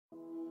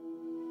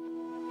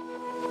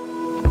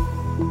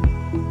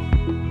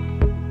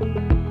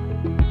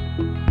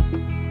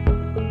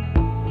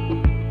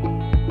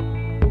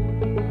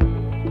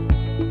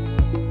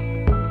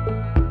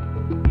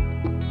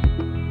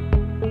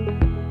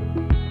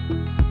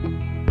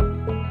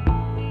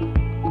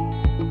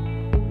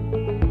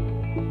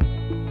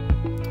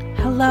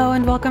Hello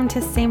and welcome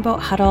to Same Boat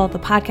Huddle, the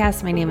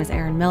podcast. My name is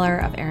Erin Miller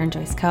of Erin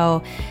Joyce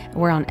Co.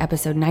 We're on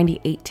episode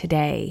 98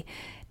 today.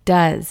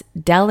 Does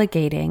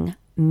delegating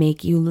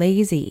make you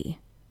lazy?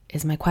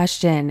 Is my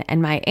question.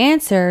 And my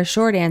answer,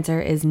 short answer,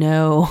 is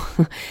no.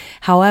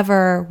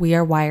 However, we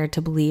are wired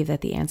to believe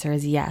that the answer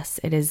is yes.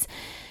 It is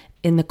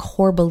in the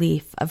core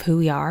belief of who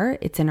we are.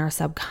 It's in our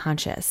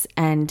subconscious.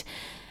 And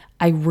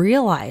I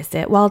realized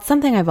it. Well, it's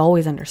something I've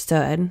always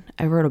understood.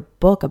 I wrote a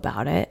book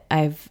about it.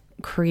 I've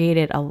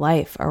created a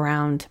life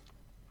around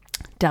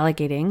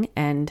delegating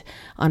and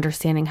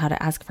understanding how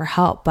to ask for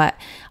help. But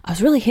I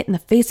was really hit in the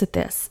face with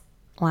this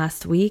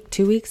last week,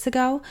 2 weeks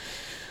ago,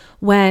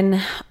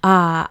 when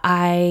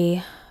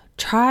I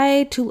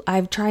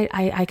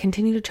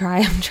continue to try.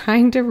 I'm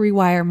trying to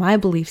rewire my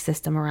belief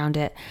system around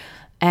it.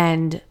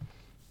 And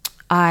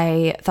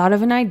I thought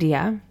of an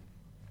idea,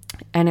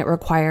 and it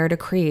required a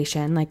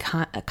creation, like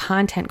a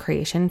content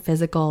creation,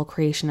 physical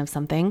creation of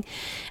something.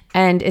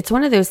 And it's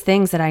one of those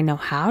things that I know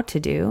how to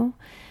do.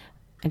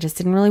 I just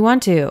didn't really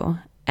want to.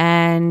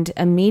 And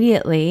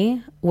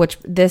immediately, which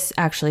this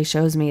actually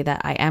shows me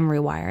that I am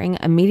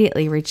rewiring,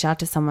 immediately reached out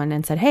to someone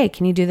and said, hey,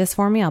 can you do this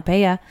for me? I'll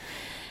pay you.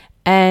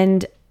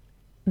 And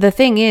the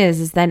thing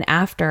is then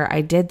after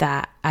I did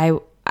that, I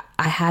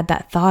had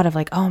that thought of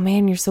like, oh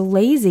man, you're so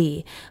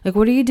lazy. Like,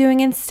 what are you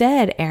doing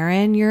instead,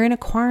 Erin? You're in a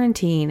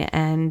quarantine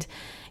and,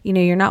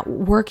 you're not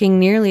working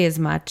nearly as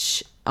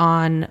much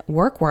on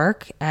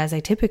work as I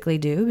typically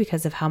do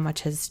because of how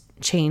much has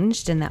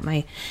changed and that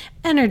my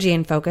energy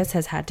and focus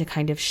has had to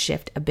kind of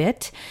shift a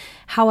bit.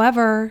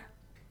 However,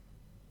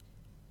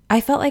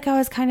 I felt like I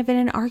was kind of in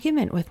an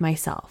argument with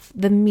myself,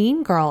 the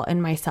mean girl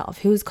in myself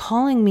who was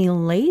calling me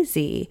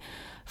lazy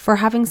for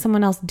having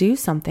someone else do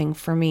something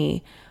for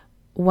me,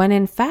 when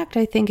in fact,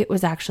 I think it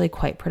was actually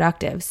quite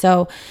productive.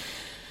 So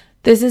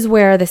this is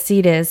where the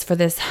seed is for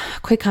this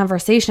quick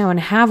conversation I want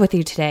to have with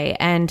you today.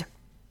 And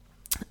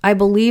I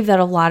believe that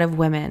a lot of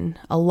women,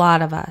 a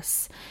lot of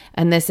us,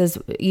 and this is,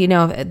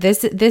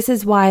 this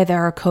is why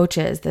there are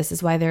coaches. This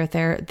is why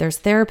there's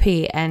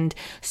therapy and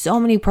so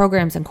many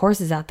programs and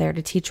courses out there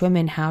to teach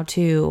women how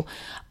to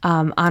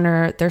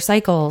honor their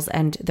cycles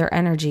and their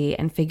energy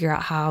and figure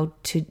out how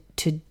to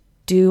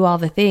do all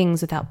the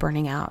things without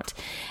burning out.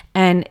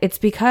 And it's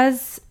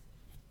because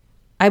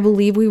I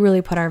believe we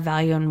really put our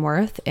value and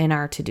worth in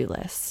our to-do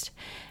list.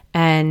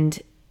 And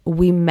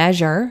we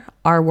measure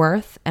our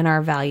worth and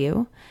our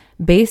value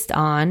based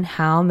on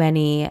how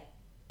many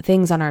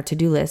things on our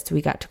to-do list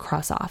we got to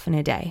cross off in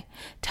a day.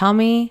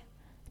 I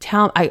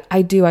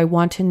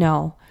want to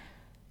know.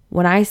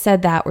 When I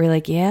said that, we're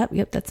like, yep,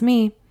 that's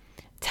me.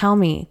 Tell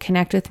me,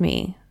 connect with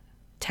me.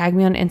 Tag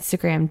me on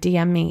Instagram,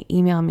 DM me,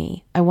 email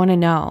me. I want to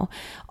know,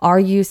 are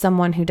you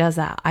someone who does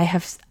that? I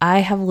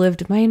have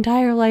lived my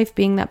entire life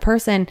being that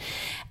person.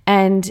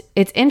 And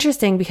it's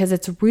interesting because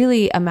it's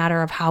really a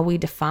matter of how we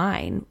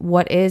define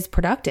what is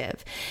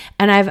productive.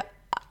 And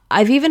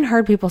I've even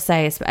heard people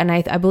say, and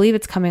I believe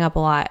it's coming up a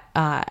lot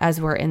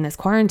as we're in this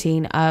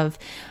quarantine of,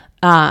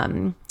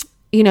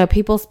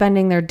 people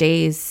spending their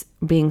days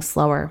being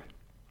slower.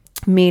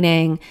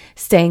 Meaning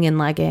staying in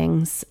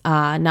leggings,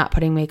 not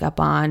putting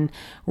makeup on,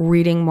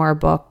 reading more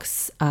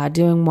books,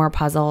 doing more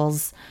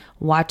puzzles,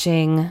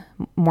 watching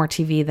more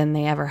TV than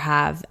they ever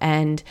have,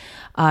 and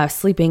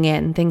sleeping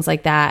in, things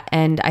like that.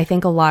 And I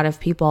think a lot of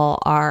people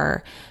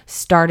are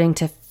starting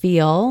to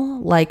feel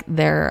like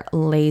they're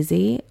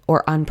lazy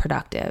or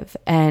unproductive.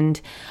 And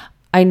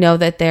I know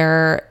that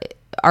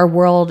our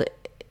world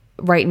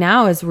right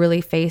now is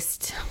really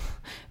faced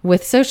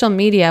with social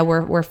media.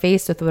 We're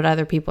faced with what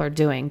other people are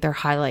doing, their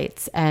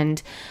highlights. And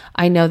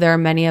I know there are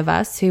many of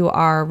us who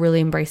are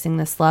really embracing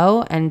the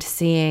slow and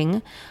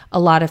seeing a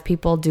lot of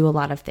people do a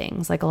lot of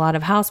things, like a lot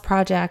of house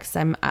projects.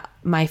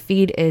 My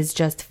feed is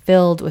just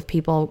filled with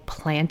people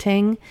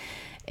planting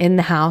in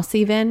the house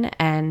even,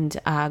 and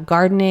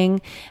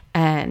gardening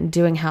and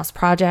doing house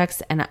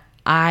projects. And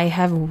I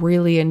have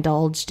really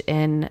indulged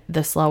in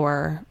the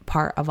slower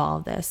part of all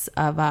of this,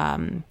 of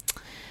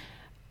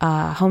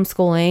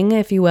homeschooling,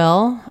 if you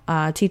will,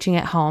 teaching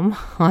at home,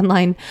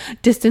 online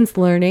distance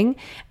learning,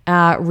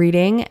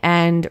 reading,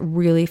 and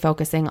really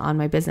focusing on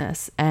my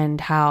business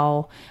and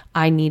how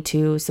I need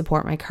to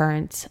support my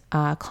current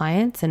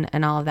clients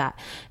and all of that.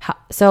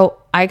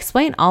 So I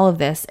explain all of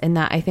this in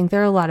that I think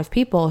there are a lot of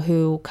people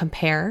who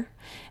compare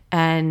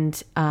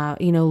and,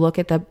 look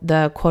at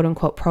the quote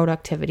unquote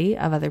productivity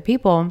of other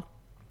people,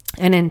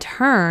 and in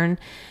turn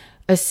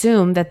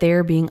assume that they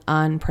are being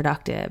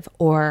unproductive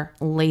or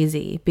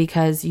lazy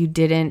because you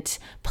didn't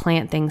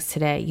plant things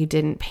today. You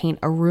didn't paint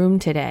a room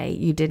today.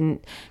 You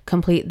didn't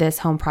complete this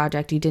home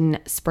project. You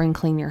didn't spring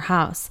clean your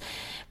house.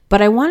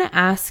 But I want to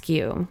ask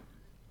you,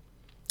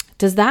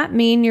 does that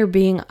mean you're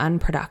being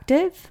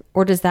unproductive,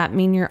 or does that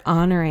mean you're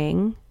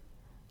honoring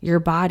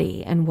your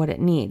body and what it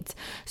needs?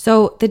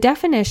 So the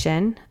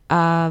definition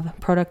of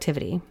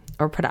productivity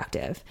or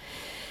productive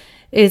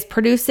is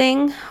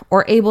producing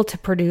or able to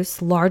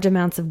produce large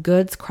amounts of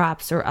goods,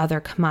 crops, or other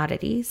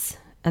commodities.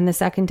 And the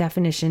second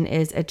definition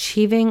is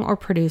achieving or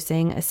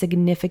producing a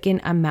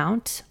significant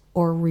amount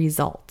or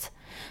result.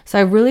 So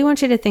I really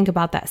want you to think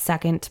about that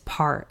second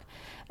part,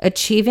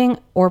 achieving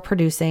or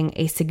producing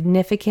a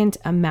significant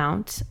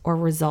amount or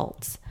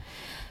results.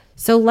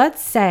 So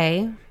let's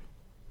say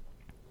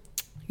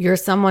you're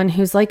someone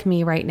who's like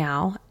me right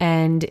now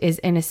and is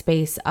in a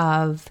space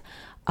of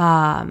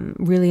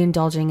really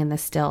indulging in the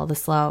still, the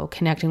slow,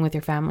 connecting with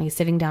your family,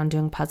 sitting down,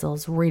 doing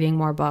puzzles, reading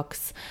more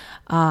books,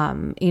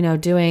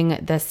 doing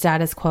the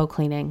status quo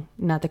cleaning,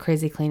 not the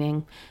crazy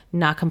cleaning,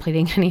 not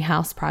completing any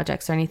house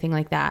projects or anything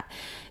like that.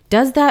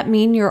 Does that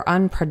mean you're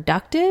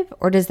unproductive,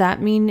 or does that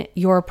mean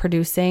you're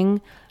producing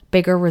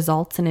bigger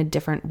results in a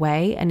different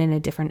way and in a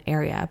different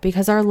area?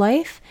 Because our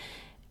life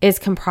is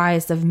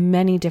comprised of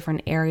many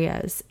different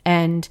areas,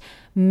 and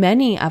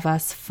many of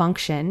us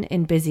function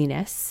in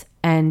busyness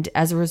and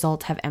as a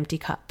result have empty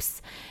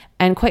cups.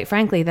 And quite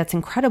frankly, that's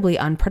incredibly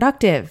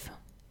unproductive.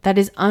 That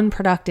is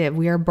unproductive.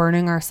 We are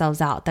burning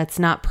ourselves out. That's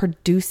not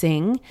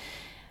producing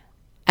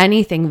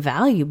anything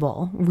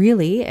valuable,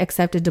 really,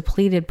 except a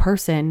depleted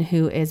person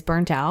who is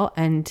burnt out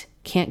and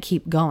can't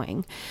keep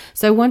going.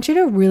 So I want you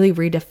to really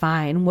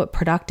redefine what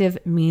productive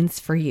means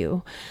for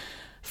you.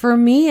 For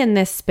me in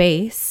this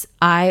space,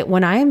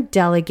 when I'm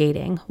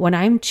delegating, when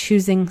I'm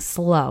choosing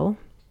slow,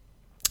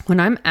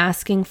 when I'm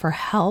asking for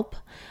help,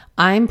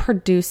 I'm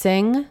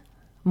producing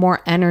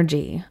more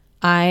energy.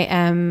 I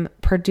am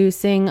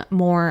producing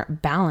more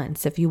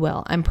balance, if you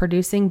will. I'm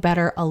producing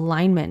better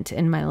alignment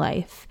in my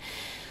life.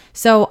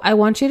 So I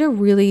want you to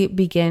really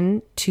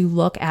begin to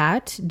look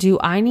at, do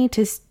I need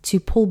to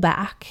pull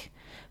back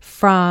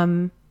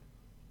from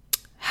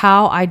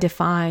how I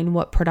define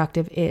what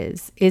productive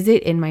is? Is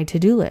it in my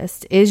to-do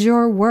list? Is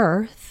your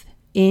worth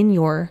in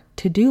your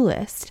to-do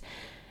list?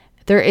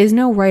 There is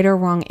no right or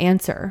wrong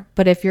answer,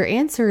 but if your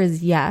answer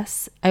is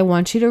yes, I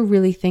want you to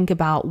really think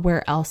about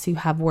where else you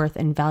have worth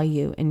and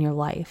value in your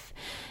life.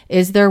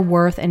 Is there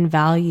worth and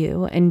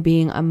value in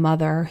being a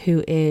mother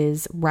who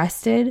is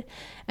rested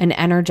and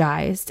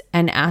energized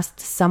and asked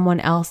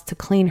someone else to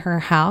clean her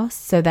house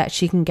so that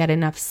she can get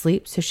enough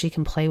sleep so she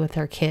can play with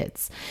her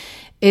kids?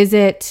 Is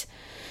it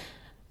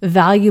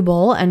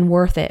valuable and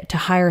worth it to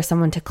hire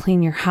someone to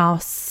clean your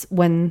house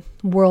when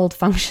the world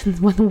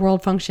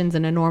functions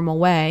in a normal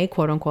way,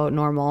 quote unquote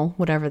normal,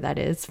 whatever that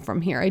is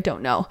from here, I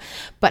don't know.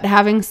 But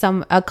having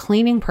a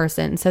cleaning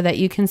person so that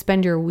you can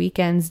spend your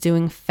weekends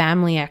doing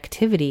family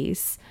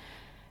activities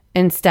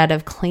instead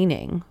of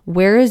cleaning.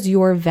 Where is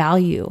your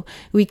value?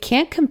 We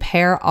can't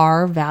compare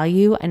our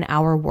value and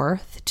our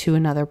worth to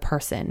another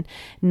person.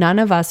 None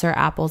of us are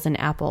apples and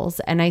apples.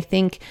 And I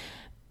think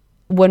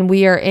when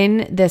we are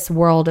in this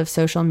world of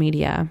social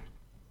media,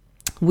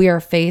 we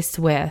are faced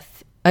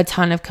with a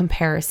ton of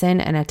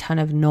comparison and a ton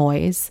of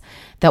noise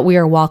that we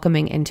are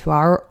welcoming into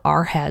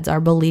our heads,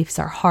 our beliefs,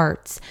 our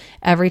hearts,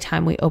 every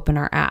time we open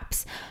our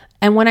apps.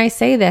 And when I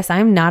say this,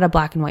 I'm not a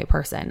black and white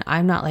person.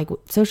 I'm not like,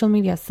 social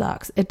media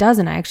sucks. It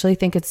doesn't. I actually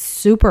think it's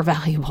super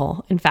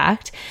valuable, in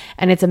fact,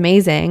 and it's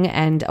amazing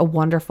and a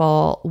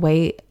wonderful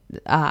way,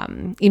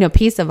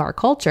 piece of our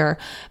culture.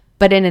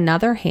 But in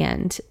another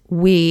hand,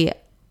 we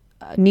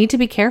need to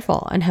be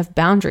careful and have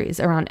boundaries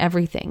around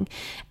everything.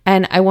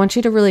 And I want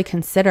you to really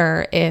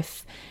consider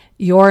if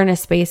you're in a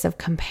space of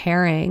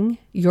comparing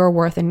your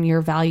worth and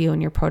your value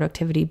and your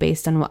productivity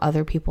based on what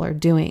other people are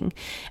doing.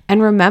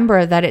 And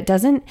remember that it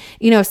doesn't,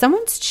 if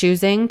someone's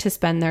choosing to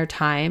spend their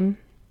time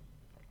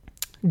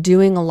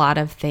doing a lot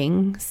of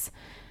things,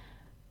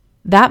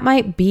 that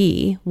might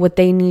be what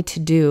they need to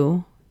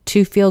do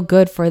to feel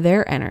good for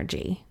their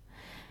energy.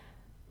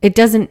 It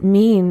doesn't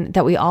mean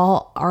that we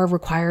all are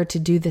required to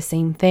do the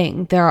same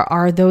thing. There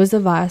are those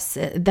of us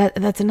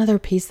that's another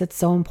piece that's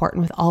so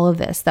important with all of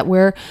this, that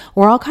we're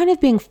all kind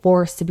of being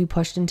forced to be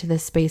pushed into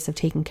this space of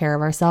taking care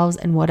of ourselves,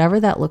 and whatever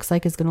that looks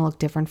like is going to look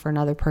different for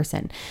another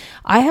person.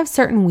 I have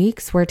certain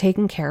weeks where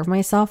taking care of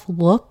myself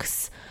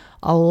looks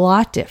a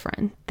lot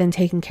different than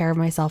taking care of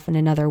myself in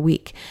another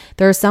week.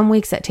 There are some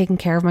weeks that taking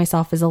care of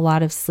myself is a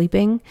lot of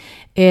sleeping.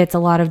 It's a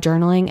lot of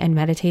journaling and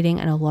meditating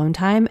and alone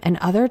time. And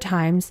other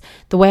times,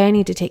 the way I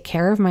need to take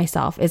care of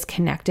myself is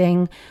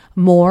connecting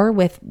more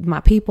with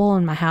my people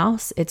in my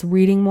house. It's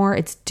reading more.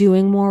 It's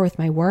doing more with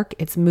my work.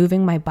 It's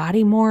moving my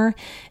body more.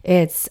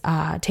 It's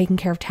taking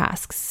care of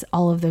tasks,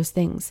 all of those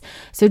things.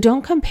 So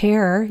don't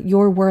compare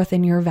your worth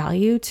and your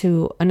value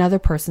to another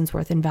person's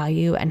worth and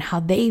value and how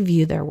they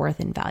view their worth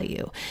and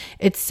value.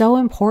 It's so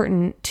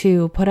important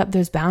to put up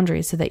those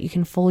boundaries so that you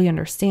can fully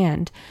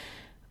understand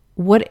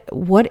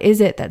what is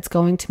it that's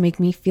going to make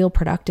me feel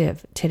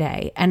productive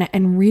today, and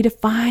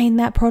redefine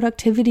that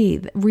productivity,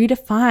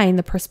 redefine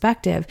the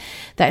perspective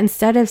that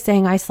instead of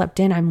saying I slept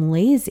in, I'm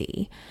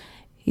lazy,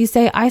 you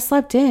say I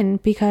slept in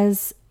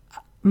because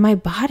my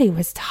body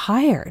was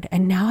tired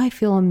and now I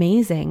feel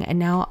amazing and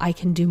now I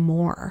can do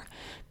more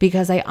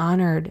because I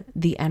honored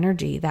the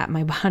energy that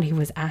my body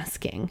was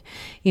asking,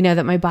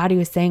 that my body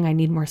was saying I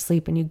need more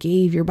sleep, and you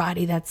gave your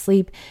body that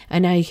sleep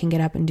and now you can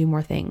get up and do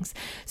more things.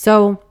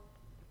 So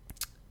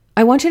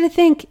I want you to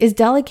think, is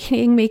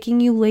delegating making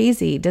you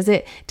lazy? Does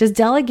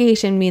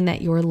delegation mean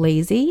that you're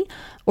lazy,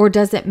 or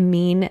does it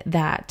mean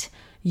that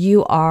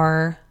you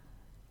are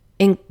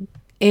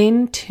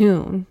in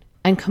tune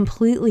and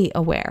completely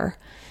aware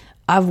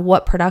of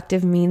what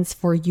productive means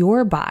for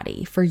your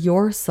body, for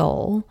your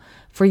soul,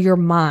 for your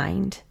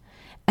mind,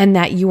 and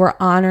that you are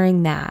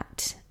honoring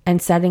that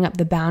and setting up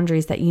the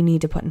boundaries that you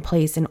need to put in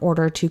place in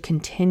order to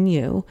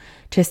continue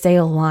to stay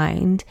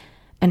aligned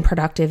and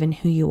productive in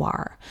who you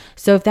are.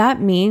 So if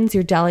that means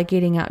you're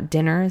delegating out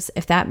dinners,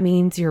 if that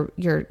means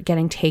you're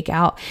getting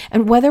takeout,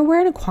 and whether we're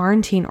in a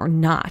quarantine or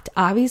not,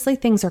 obviously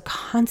things are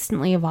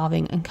constantly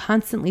evolving and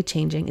constantly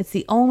changing. It's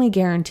the only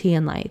guarantee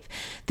in life.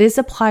 This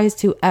applies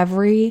to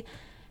every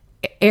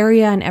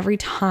area and every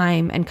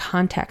time and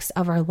context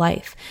of our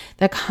life.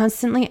 That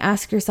constantly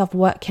ask yourself,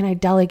 what can I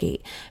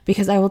delegate?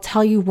 Because I will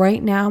tell you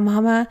right now,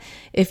 mama,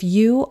 if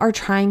you are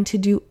trying to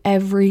do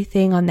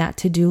everything on that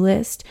to-do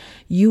list,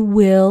 you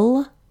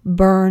will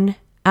burn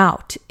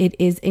out. It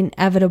is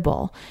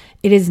inevitable.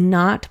 It is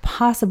not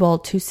possible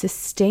to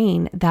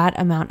sustain that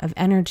amount of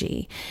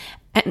energy.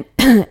 And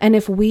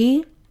if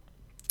we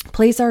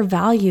place our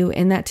value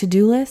in that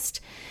to-do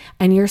list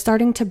and you're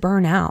starting to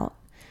burn out,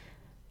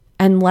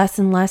 and less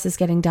is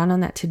getting done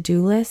on that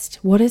to-do list,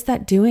 what is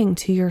that doing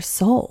to your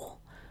soul?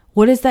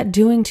 What is that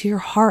doing to your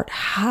heart?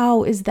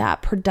 How is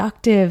that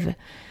productive?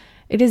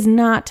 It is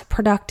not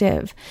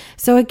productive.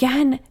 So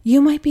again,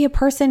 you might be a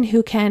person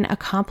who can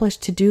accomplish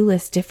to-do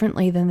lists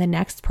differently than the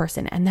next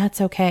person, and that's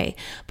okay.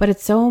 But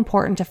it's so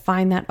important to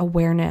find that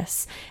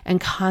awareness and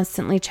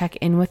constantly check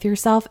in with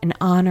yourself and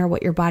honor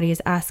what your body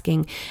is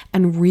asking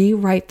and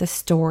rewrite the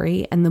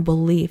story and the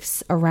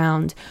beliefs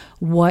around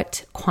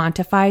what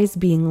quantifies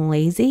being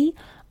lazy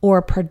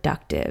or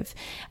productive.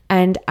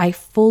 And I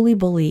fully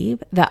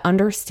believe that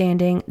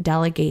understanding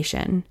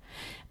delegation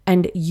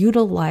and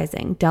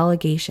utilizing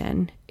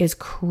delegation is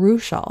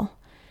crucial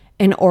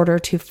in order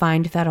to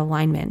find that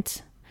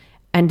alignment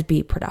and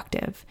be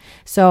productive.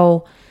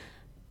 So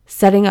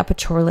setting up a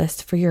chore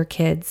list for your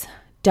kids,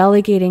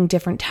 delegating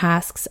different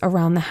tasks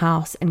around the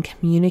house and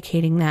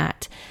communicating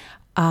that,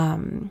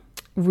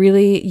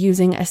 really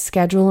using a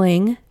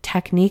scheduling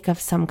technique of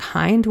some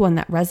kind, one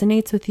that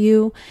resonates with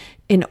you,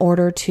 in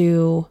order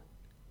to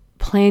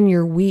plan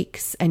your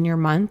weeks and your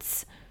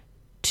months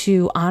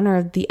to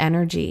honor the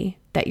energy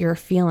that you're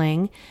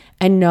feeling,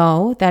 and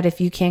know that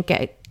if you can't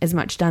get as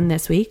much done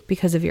this week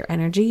because of your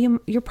energy,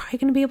 you're probably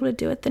going to be able to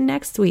do it the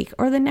next week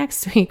or the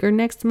next week or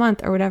next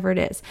month or whatever it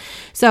is.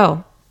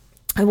 So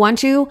I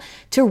want you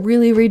to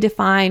really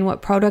redefine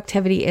what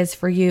productivity is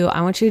for you. I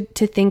want you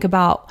to think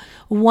about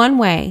one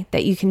way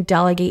that you can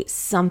delegate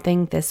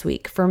something this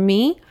week. For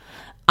me,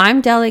 I'm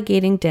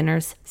delegating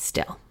dinners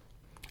still.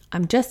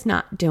 I'm just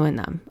not doing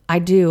them. I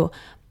do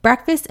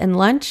breakfast and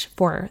lunch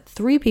for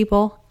 3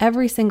 people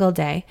every single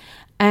day.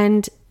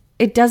 And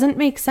it doesn't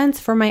make sense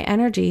for my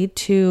energy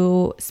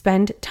to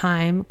spend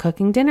time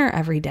cooking dinner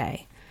every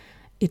day.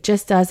 It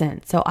just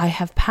doesn't. So I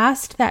have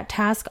passed that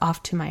task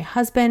off to my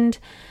husband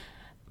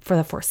for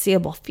the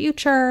foreseeable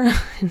future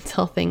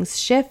until things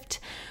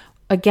shift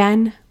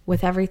again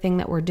with everything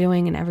that we're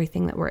doing and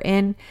everything that we're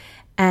in.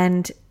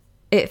 And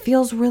it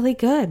feels really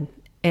good.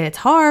 It's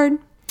hard.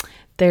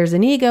 There's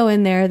an ego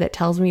in there that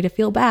tells me to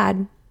feel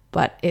bad,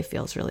 but it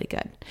feels really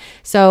good.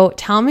 So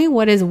tell me,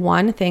 what is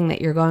one thing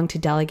that you're going to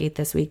delegate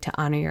this week to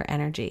honor your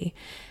energy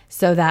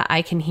so that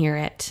I can hear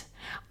it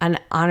and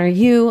honor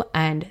you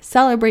and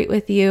celebrate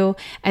with you,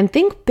 and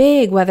think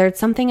big, whether it's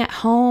something at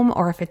home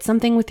or if it's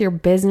something with your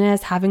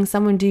business, having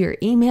someone do your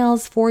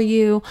emails for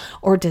you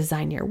or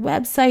design your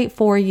website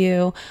for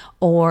you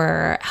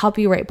or help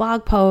you write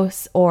blog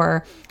posts,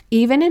 or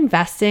even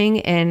investing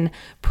in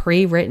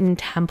pre-written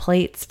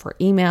templates for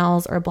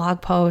emails or blog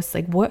posts.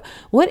 Like what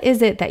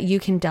is it that you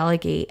can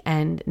delegate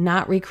and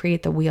not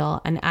recreate the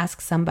wheel, and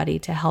ask somebody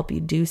to help you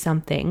do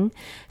something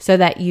so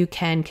that you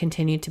can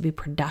continue to be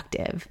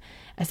productive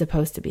as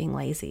opposed to being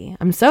lazy?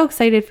 I'm so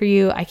excited for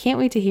you. I can't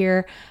wait to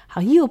hear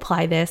how you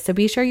apply this. So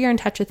be sure you're in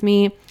touch with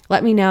me.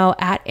 Let me know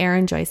at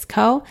Erin Joyce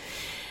Co.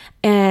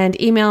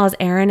 And email is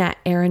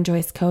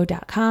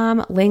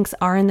erin@erinjoyceco.com. Links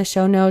are in the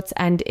show notes.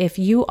 And if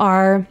you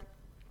are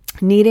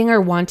needing or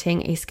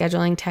wanting a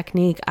scheduling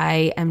technique,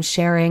 I am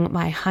sharing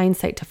my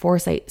hindsight to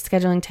foresight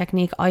scheduling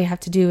technique. All you have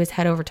to do is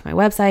head over to my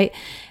website,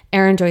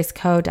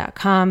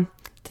 erinjoyceco.com,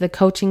 to the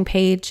coaching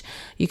page.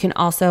 You can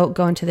also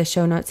go into the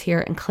show notes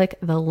here and click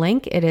the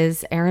link. It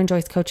is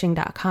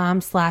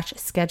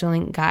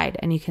erinjoycecoaching.com/scheduling guide,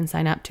 and you can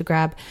sign up to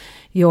grab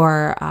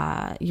your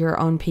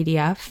own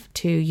PDF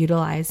to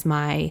utilize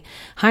my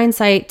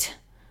hindsight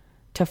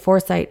to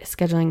foresight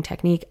scheduling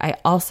technique. I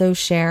also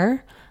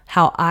share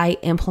how I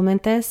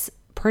implement this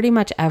pretty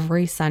much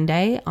every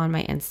Sunday on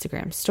my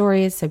Instagram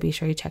stories. So be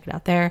sure you check it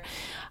out there.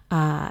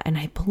 And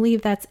I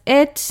believe that's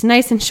it.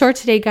 Nice and short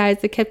today, guys.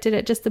 I kept it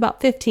at just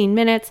about 15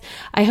 minutes.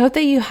 I hope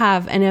that you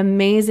have an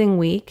amazing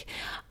week.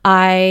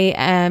 I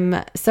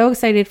am so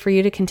excited for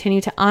you to continue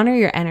to honor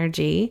your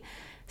energy,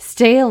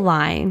 stay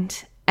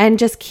aligned, and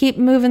just keep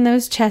moving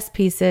those chess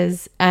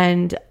pieces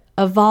and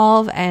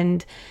evolve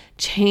and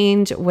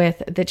change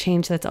with the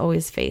change that's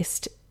always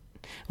faced.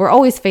 we're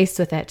always faced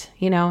with it,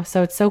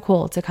 so it's so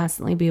cool to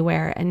constantly be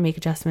aware and make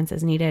adjustments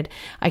as needed.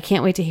 I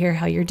can't wait to hear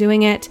how you're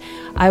doing it.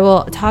 I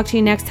will talk to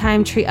you next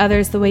time. Treat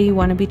others the way you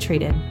want to be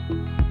treated.